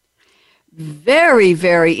debates. Very,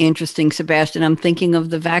 very interesting, Sebastian. I'm thinking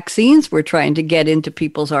of the vaccines we're trying to get into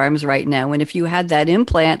people's arms right now. And if you had that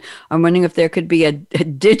implant, I'm wondering if there could be a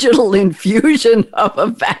digital infusion of a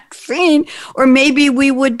vaccine, or maybe we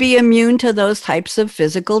would be immune to those types of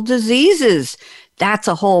physical diseases. That's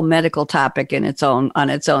a whole medical topic on its own.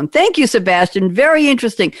 Thank you, Sebastian. Very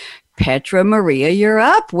interesting. Petra Maria, you're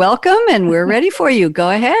up. Welcome, and we're ready for you. Go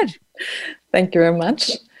ahead. Thank you very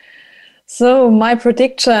much. So my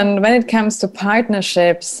prediction when it comes to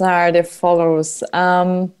partnerships are the follows.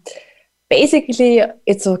 Basically,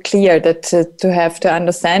 it's so clear that to have to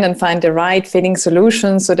understand and find the right fitting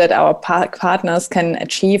solution so that our partners can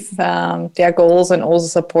achieve their goals and also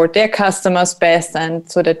support their customers best, and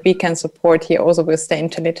so that we can support here also with the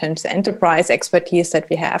intelligent enterprise expertise that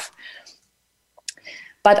we have.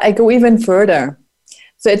 But I go even further.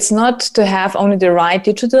 So it's not to have only the right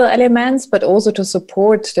digital elements, but also to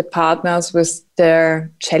support the partners with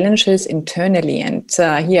their challenges internally. And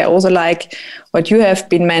here also like what you have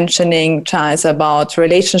been mentioning, Charles, about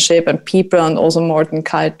relationship and people, and also more than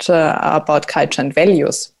culture, about culture and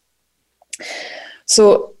values.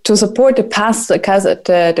 So to support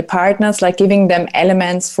the partners, like giving them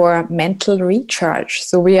elements for mental recharge.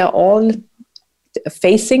 So we are all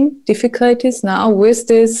facing difficulties now with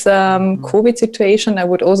this COVID situation. I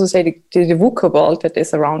would also say the VUCA world that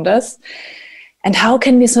is around us. And how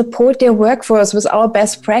can we support their workforce with our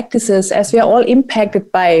best practices, as we are all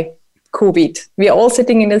impacted by COVID? We are all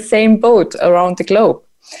sitting in the same boat around the globe.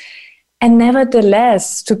 And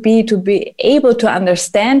nevertheless, to be able to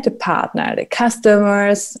understand the partner, the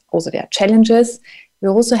customers, also their challenges, we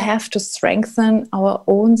also have to strengthen our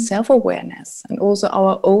own self-awareness and also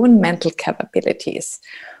our own mental capabilities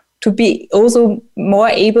to be also more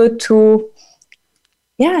able to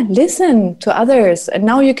listen to others. And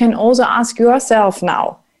now you can also ask yourself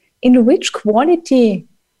now, in which quality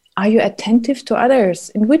are you attentive to others?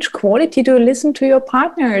 In which quality do you listen to your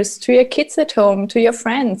partners, to your kids at home, to your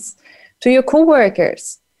friends, to your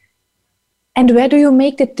co-workers? And where do you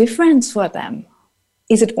make the difference for them?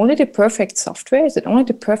 Is it only the perfect software? Is it only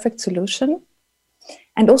the perfect solution?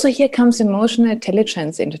 And also here comes emotional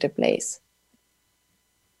intelligence into the place.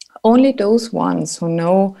 Only those ones who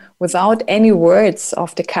know without any words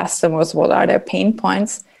of the customers what are their pain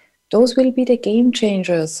points, those will be the game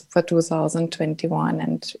changers for 2021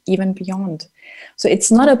 and even beyond. So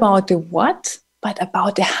it's not about the what, but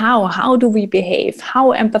about the how. How do we behave?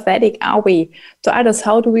 How empathetic are we to others?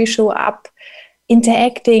 How do we show up?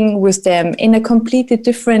 Interacting with them in a completely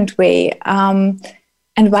different way, and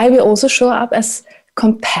why we also show up as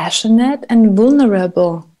compassionate and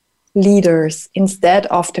vulnerable leaders instead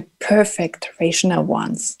of the perfect rational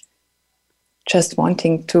ones, just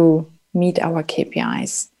wanting to meet our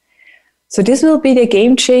KPIs. So this will be the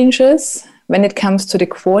game changers when it comes to the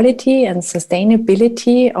quality and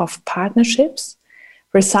sustainability of partnerships,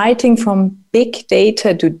 reciting from big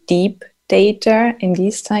data to deep data in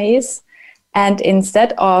these days. And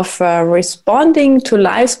instead of responding to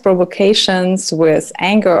life's provocations with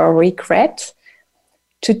anger or regret,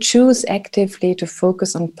 to choose actively to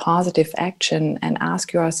focus on positive action and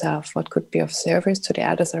ask yourself what could be of service to the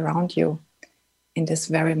others around you in this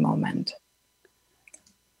very moment.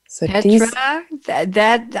 So Petra,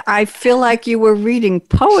 that I feel like you were reading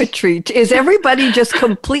poetry. Is everybody just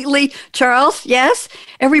completely, Charles? Yes,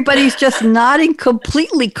 everybody's just nodding,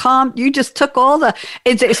 completely calm. You just took all the.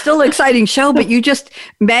 It's still an exciting show, but you just,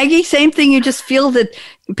 Maggie, same thing. You just feel that,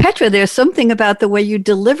 Petra. There's something about the way you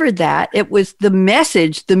delivered that. It was the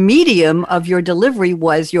message. The medium of your delivery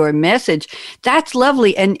was your message. That's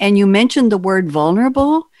lovely. And you mentioned the word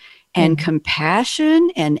vulnerable. And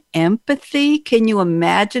compassion and empathy. Can you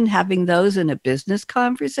imagine having those in a business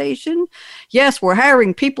conversation? Yes, we're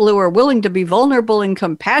hiring people who are willing to be vulnerable and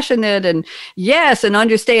compassionate, and yes, and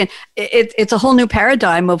understand. It's a whole new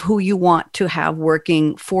paradigm of who you want to have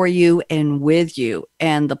working for you and with you,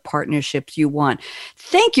 and the partnerships you want.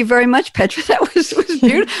 Thank you very much, Petra. That was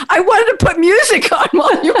beautiful. I wanted to put music on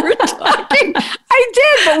while you were talking. I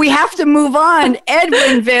did, but we have to move on.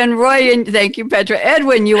 Edwin Van Rooyen, thank you, Petra.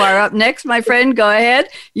 Edwin, you are up next, my friend. Go ahead.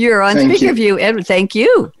 You're on speaker view. Edwin, thank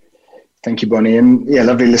you. Thank you, Bonnie. And yeah,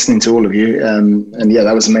 lovely listening to all of you. And yeah,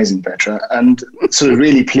 that was amazing, Petra. And sort of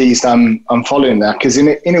really pleased I'm following that, because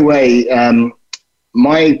in a way,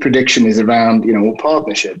 my prediction is around, all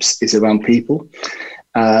partnerships is around people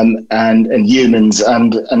and humans.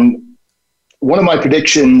 And one of my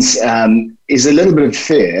predictions is a little bit of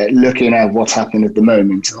fear looking at what's happening at the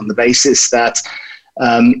moment, on the basis that,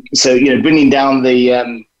 bringing down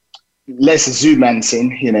the less zoomancing,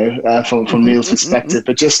 from Neil's perspective,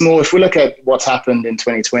 but just more, if we look at what's happened in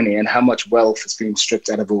 2020 and how much wealth has been stripped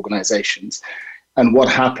out of organizations and what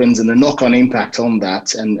happens and the knock-on impact on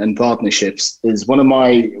that and partnerships, is one of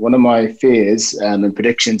my fears and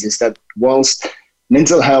predictions is that whilst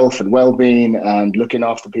mental health and well-being and looking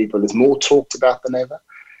after people is more talked about than ever,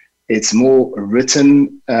 it's more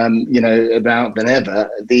written, about than ever.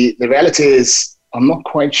 The reality is, I'm not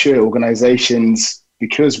quite sure organizations,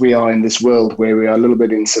 because we are in this world where we are a little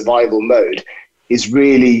bit in survival mode, is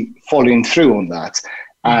really following through on that.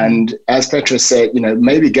 And as Petra said,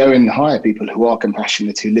 maybe go and hire people who are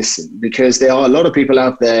compassionate, who listen, because there are a lot of people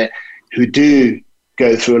out there who do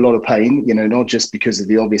go through a lot of pain, not just because of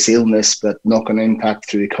the obvious illness, but knock-on impact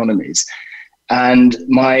through economies. And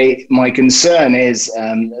my concern is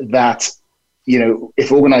that,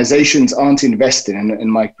 if organizations aren't investing,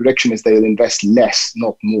 and my prediction is they'll invest less,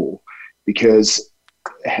 not more, because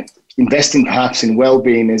investing perhaps in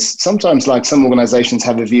well-being is sometimes, like some organizations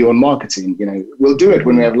have a view on marketing, we'll do it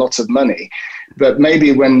when we have lots of money, but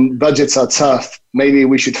maybe when budgets are tough, maybe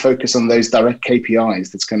we should focus on those direct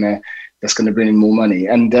KPIs that's going to bring in more money.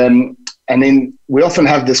 And then we often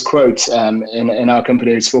have this quote in our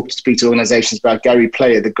company who speak to organizations about Gary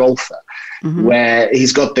Player, the golfer, where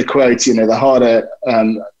he's got the quote, the harder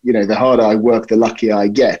I work, the luckier I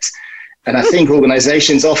get. And I think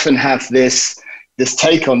organizations often have this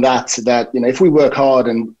take on that, if we work hard,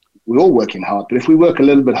 and we're all working hard, but if we work a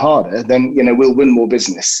little bit harder, then, we'll win more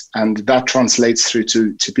business. And that translates through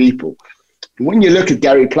to people. When you look at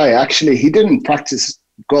Gary Player, actually, he didn't practice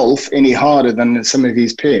golf any harder than some of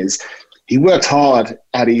his peers. He worked hard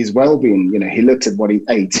at his well-being. He looked at what he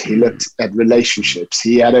ate. He looked at relationships.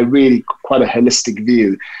 He had quite a holistic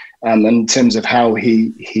view in terms of how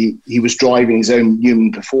he was driving his own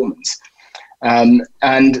human performance. And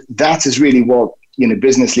that is really what,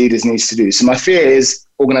 business leaders needs to do. So my fear is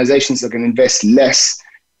organizations are going to invest less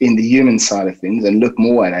in the human side of things and look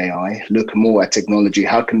more at AI, look more at technology.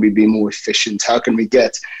 How can we be more efficient? How can we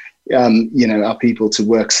get our people to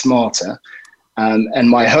work smarter? And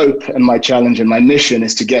my hope and my challenge and my mission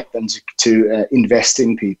is to get them to invest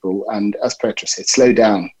in people. And as Petra said, slow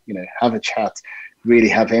down, have a chat, really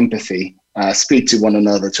have empathy, speak to one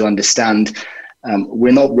another to understand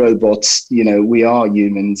we're not robots, we are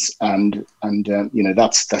humans. And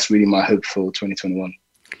that's really my hope for 2021.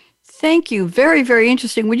 Thank you. Very, very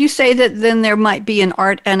interesting. Would you say that then there might be an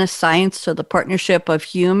art and a science to the partnership of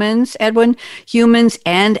humans, Edwin? Humans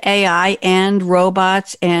and AI and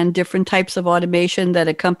robots and different types of automation that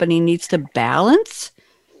a company needs to balance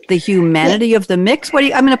the humanity of the mix? I'm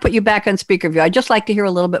going to put you back on speaker view. I'd just like to hear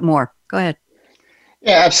a little bit more. Go ahead.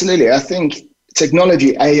 Yeah, absolutely. I think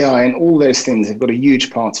technology, AI, and all those things have got a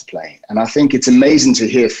huge part to play. And I think it's amazing to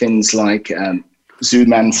hear things like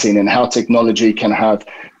zoomancing and how technology can have.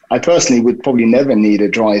 I personally would probably never need a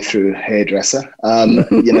drive-through hairdresser.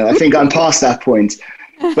 I think I'm past that point.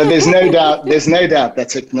 But there's no doubt that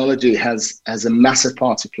technology has a massive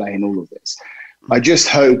part to play in all of this. I just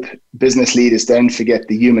hope business leaders don't forget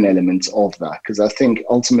the human element of that, because I think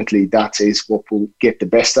ultimately that is what will get the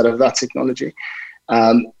best out of that technology.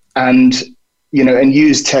 And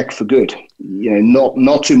use tech for good,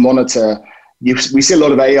 not to monitor. We see a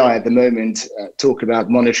lot of AI at the moment talk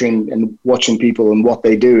about monitoring and watching people and what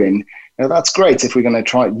they're doing. Now, that's great if we're going to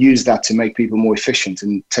try use that to make people more efficient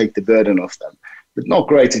and take the burden off them, but not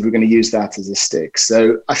great if we're going to use that as a stick.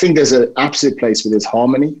 So I think there's an absolute place where there's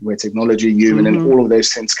harmony, where technology, human, and all of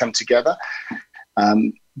those things come together.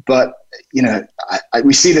 But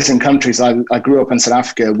we see this in countries. I grew up in South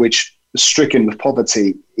Africa, which was stricken with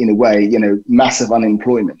poverty in a way, massive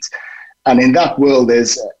unemployment. And in that world,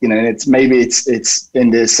 there's, it's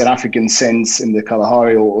in the South African sense, in the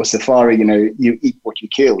Kalahari or Safari, you eat what you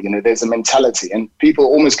kill. There's a mentality, and people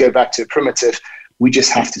almost go back to a primitive. We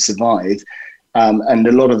just have to survive, and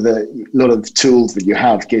a lot of tools that you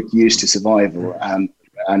have get used to survival.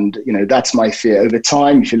 And that's my fear. Over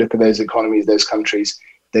time, if you look at those economies, those countries,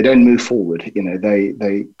 they don't move forward.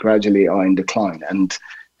 They gradually are in decline, and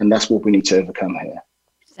that's what we need to overcome here.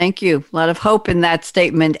 Thank you. A lot of hope in that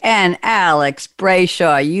statement. And Alex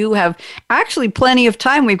Brayshaw, you have actually plenty of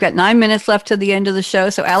time. We've got 9 minutes left to the end of the show.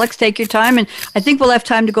 So Alex, take your time. And I think we'll have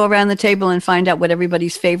time to go around the table and find out what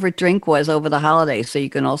everybody's favorite drink was over the holidays. So you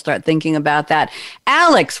can all start thinking about that.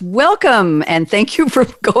 Alex, welcome. And thank you for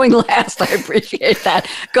going last. I appreciate that.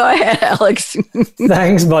 Go ahead, Alex.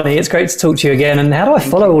 Thanks, Bonnie. It's great to talk to you again. And how do I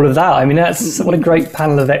follow all of that? I mean, that's what a great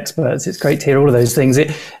panel of experts. It's great to hear all of those things.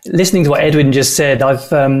 Listening to what Edwin just said,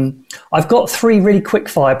 I've got 3 really quick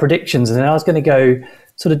fire predictions, and then I was going to go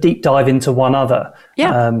sort of deep dive into one other,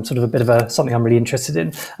 sort of a bit of something I'm really interested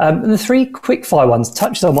in. And the 3 quick fire ones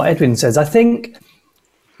touched on what Edwin says. I think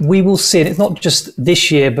we will see, and it's not just this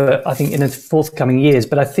year, but I think in the forthcoming years,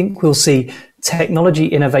 but I think we'll see technology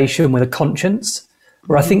innovation with a conscience,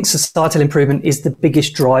 where I think societal improvement is the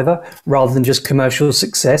biggest driver rather than just commercial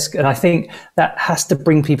success. And I think that has to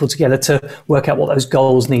bring people together to work out what those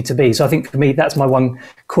goals need to be. So I think for me, that's my one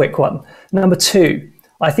quick one. Number 2,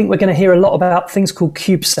 I think we're going to hear a lot about things called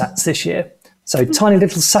CubeSats this year. So tiny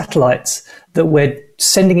little satellites that we're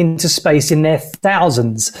sending into space in their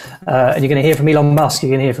thousands. And you're going to hear from Elon Musk, you're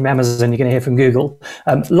going to hear from Amazon, you're going to hear from Google.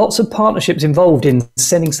 Lots of partnerships involved in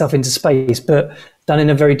sending stuff into space, but done in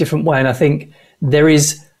a very different way. And I think there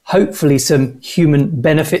is hopefully some human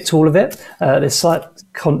benefit to all of it. There's slight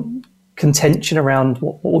contention around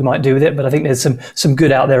what we might do with it, but I think there's some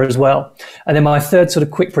good out there as well. And then my third sort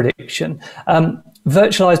of quick prediction,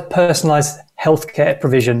 virtualized, personalized healthcare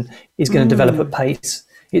provision is going to develop at pace.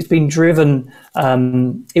 It's been driven,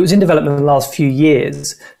 it was in development in the last few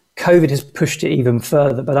years. COVID has pushed it even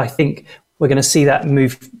further, but I think we're going to see that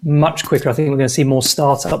move much quicker. I think we're going to see more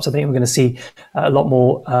startups. I think we're going to see a lot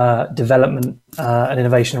more development and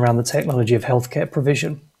innovation around the technology of healthcare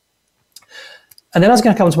provision. And then I was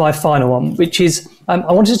going to come to my final one, which is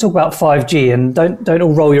I wanted to talk about 5G. And don't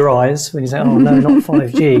all roll your eyes when you say, oh, no, not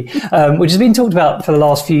 5G, which has been talked about for the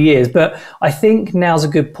last few years. But I think now's a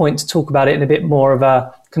good point to talk about it in a bit more of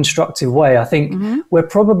a constructive way. I think we're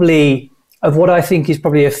probably, of what I think is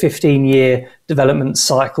probably a 15-year development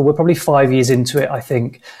cycle, we're probably 5 years into it, I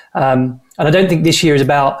think. And I don't think this year is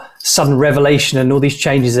about sudden revelation and all these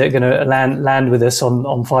changes that are going to land with us on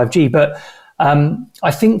 5G. But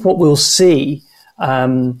I think what we'll see,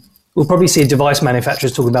 we'll probably see device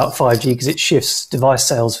manufacturers talking about 5G because it shifts device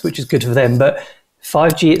sales, which is good for them. But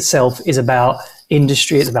 5G itself is about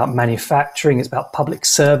industry, it's about manufacturing, it's about public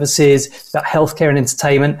services, it's about healthcare and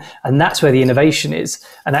entertainment, and that's where the innovation is.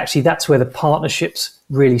 And actually that's where the partnerships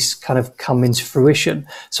really kind of come into fruition.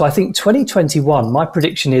 So I think 2021, my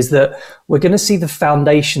prediction is that we're going to see the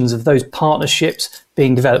foundations of those partnerships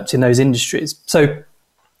being developed in those industries. So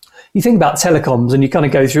you think about telecoms and you kind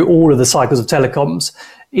of go through all of the cycles of telecoms,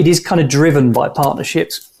 it is kind of driven by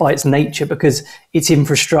partnerships by its nature because it's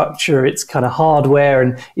infrastructure, it's kind of hardware,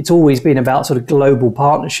 and it's always been about sort of global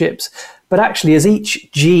partnerships. But actually, as each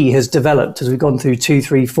G has developed, as we've gone through 2,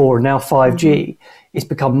 3, 4, and now 5G, it's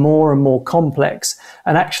become more and more complex.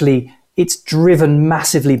 And actually, it's driven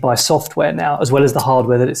massively by software now, as well as the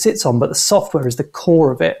hardware that it sits on, but the software is the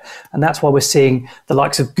core of it. And that's why we're seeing the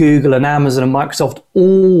likes of Google and Amazon and Microsoft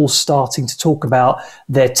all starting to talk about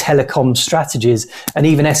their telecom strategies, and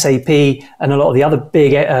even SAP and a lot of the other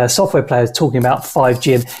big software players talking about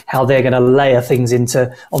 5G and how they're going to layer things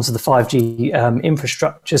onto the 5G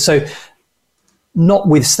infrastructure. So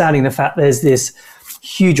notwithstanding the fact there's this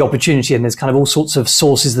huge opportunity, and there's kind of all sorts of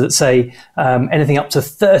sources that say anything up to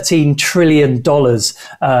 $13 trillion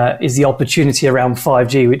is the opportunity around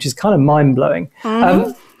 5G, which is kind of mind-blowing.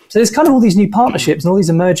 So there's kind of all these new partnerships and all these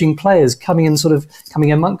emerging players coming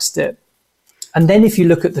amongst it. And then if you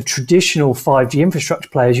look at the traditional 5G infrastructure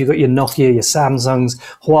players, you've got your Nokia, your Samsungs,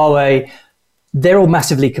 Huawei. They're all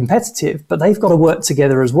massively competitive, but they've got to work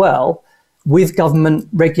together as well with government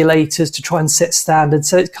regulators to try and set standards.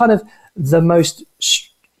 So it's kind of the most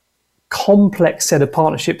complex set of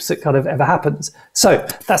partnerships that kind of ever happens. So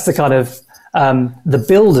that's the kind of the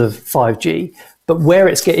build of 5G. But where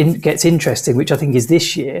it gets interesting, which I think is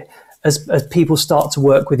this year, as people start to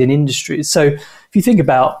work within industries. So if you think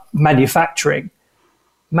about manufacturers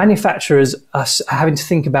are having to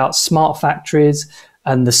think about smart factories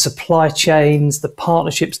and the supply chains, the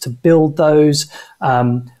partnerships to build those.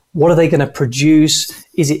 What are they going to produce?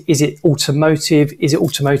 Is it automotive? Is it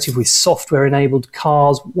automotive with software-enabled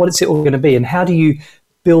cars? What is it all going to be? And how do you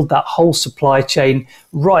build that whole supply chain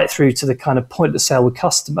right through to the kind of point of sale with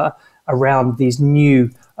customer around these new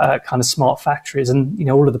kind of smart factories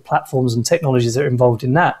and all of the platforms and technologies that are involved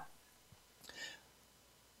in that?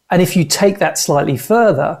 And if you take that slightly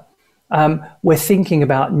further, we're thinking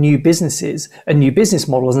about new businesses and new business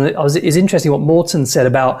models. And it's interesting what Morten said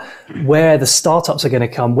about where the startups are going to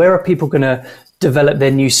come. Where are people going to develop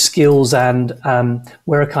their new skills, and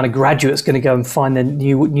where are kind of graduates going to go and find their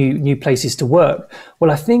new places to work?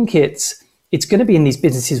 Well, I think it's going to be in these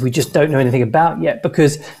businesses we just don't know anything about yet,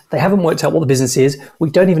 because they haven't worked out what the business is. We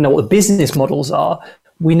don't even know what the business models are.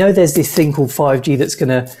 We know there's this thing called 5G that's going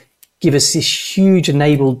to give us this huge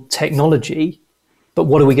enabled technology. But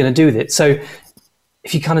what are we going to do with it? So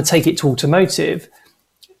if you kind of take it to automotive,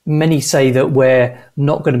 many say that we're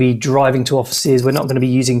not going to be driving to offices. We're not going to be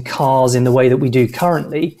using cars in the way that we do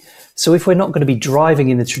currently. So if we're not going to be driving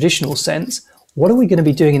in the traditional sense, what are we going to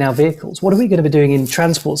be doing in our vehicles? What are we going to be doing in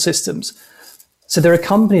transport systems? So there are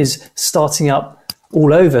companies starting up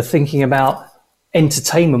all over thinking about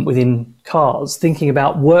entertainment within cars, thinking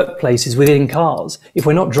about workplaces within cars. If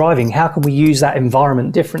we're not driving, how can we use that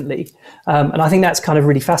environment differently? And I think that's kind of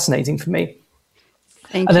really fascinating for me.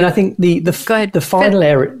 Thank and you. Then I think the final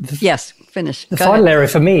area. Yes, finish. The final area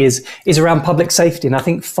for me is around public safety, and I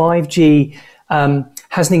think 5G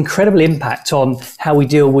has an incredible impact on how we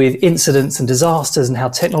deal with incidents and disasters, and how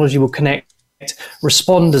technology will connect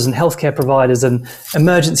responders and healthcare providers and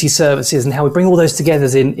emergency services, and how we bring all those together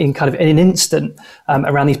in kind of in an instant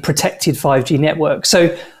around these protected 5G networks.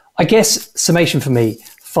 So I guess summation for me,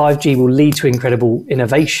 5G will lead to incredible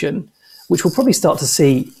innovation, which we'll probably start to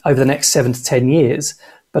see over the next 7 to 10 years.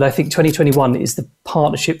 But I think 2021 is the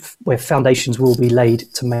partnership where foundations will be laid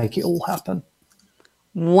to make it all happen.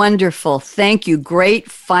 Wonderful. Thank you.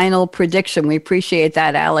 Great final prediction. We appreciate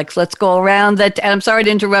that, Alex. Let's go around and I'm sorry to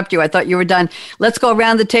interrupt you. I thought you were done. Let's go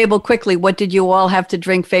around the table quickly. What did you all have to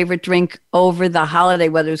drink, favorite drink over the holiday,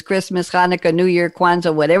 whether it was Christmas, Hanukkah, New Year,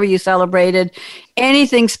 Kwanzaa, whatever you celebrated?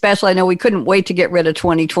 Anything special? I know we couldn't wait to get rid of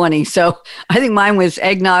 2020. So I think mine was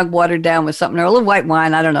eggnog watered down with something, or a little white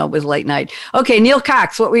wine. I don't know. It was late night. Okay, Neil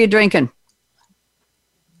Cox, what were you drinking?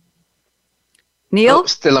 Neil? Oh,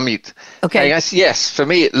 still on mute. Okay. Yes, for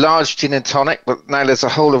me, large gin and tonic, but now there's a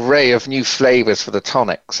whole array of new flavors for the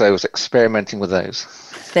tonic, so I was experimenting with those.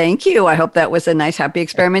 Thank you. I hope that was a nice, happy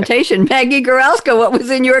experimentation. Maggie Goralska, what was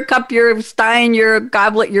in your cup, your stein, your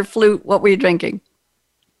goblet, your flute? What were you drinking?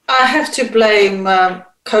 I have to blame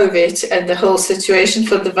COVID and the whole situation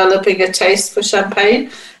for developing a taste for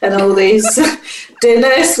champagne and all these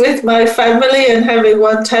dinners with my family and having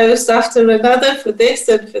one toast after another for this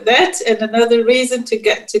and for that and another reason to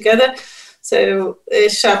get together. So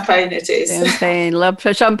champagne it is. Champagne, love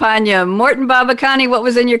champagne. Morten Babakani, what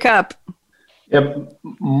was in your cup? Yeah,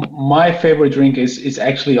 my favorite drink is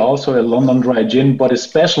actually also a London Dry gin, but a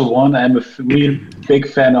special one. I'm a real big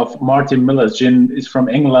fan of Martin Miller's gin. It's from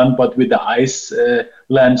England, but with the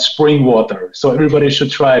Iceland spring water. So everybody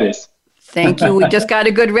should try this. Thank you. We just got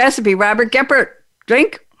a good recipe. Robert Geppert,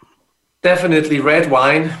 drink? Definitely red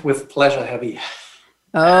wine with pleasure heavy.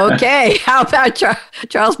 Okay. How about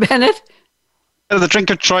Charles Bennett? The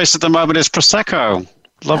drink of choice at the moment is Prosecco.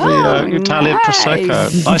 Lovely Italian nice.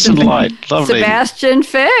 Prosecco. Nice and light. Lovely. Sebastian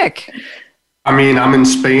Fick. I mean, I'm in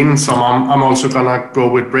Spain, so I'm also gonna go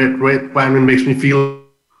with red. Red wine makes me feel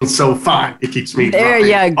so fine. It keeps me there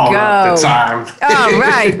you all go. the time. All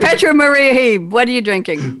right, Petra Maria Heeb, what are you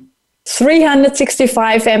drinking?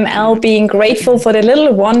 365 ml, being grateful for the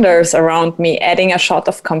little wonders around me, adding a shot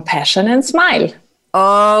of compassion and smile.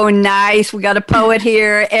 Oh, nice. We got a poet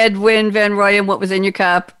here. Edwin Van Rooyen, what was in your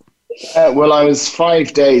cup? Well, I was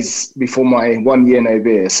 5 days before my 1 year no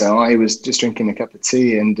beer, so I was just drinking a cup of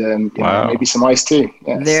tea and maybe some iced tea.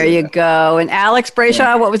 Yes. There you go. And Alex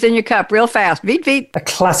Brayshaw, what was in your cup? Real fast. Veet. A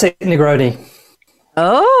classic Negroni.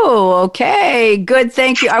 Oh, okay. Good.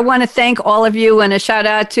 Thank you. I want to thank all of you and a shout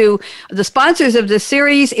out to the sponsors of the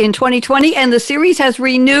series in 2020. And the series has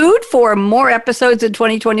renewed for more episodes in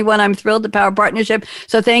 2021. I'm thrilled, the Power Partnership.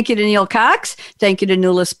 So thank you to Neil Cox. Thank you to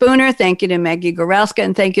Nuala Spooner. Thank you to Maggie Gorelska.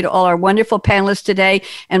 And thank you to all our wonderful panelists today.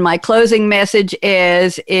 And my closing message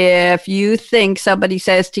is, if you think somebody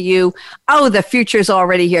says to you, oh, the future's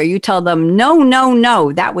already here, you tell them,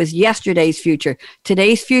 no. That was yesterday's future.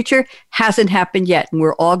 Today's future hasn't happened yet. And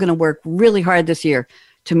we're all going to work really hard this year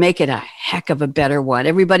to make it a heck of a better one.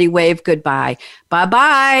 Everybody wave goodbye.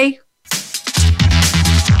 Bye-bye.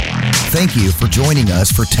 Thank you for joining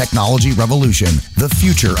us for Technology Revolution, the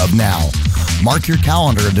future of now. Mark your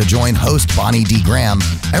calendar to join host Bonnie D. Graham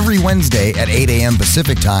every Wednesday at 8 a.m.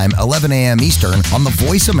 Pacific Time, 11 a.m. Eastern on the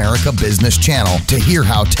Voice America Business Channel to hear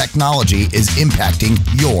how technology is impacting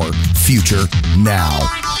your future now.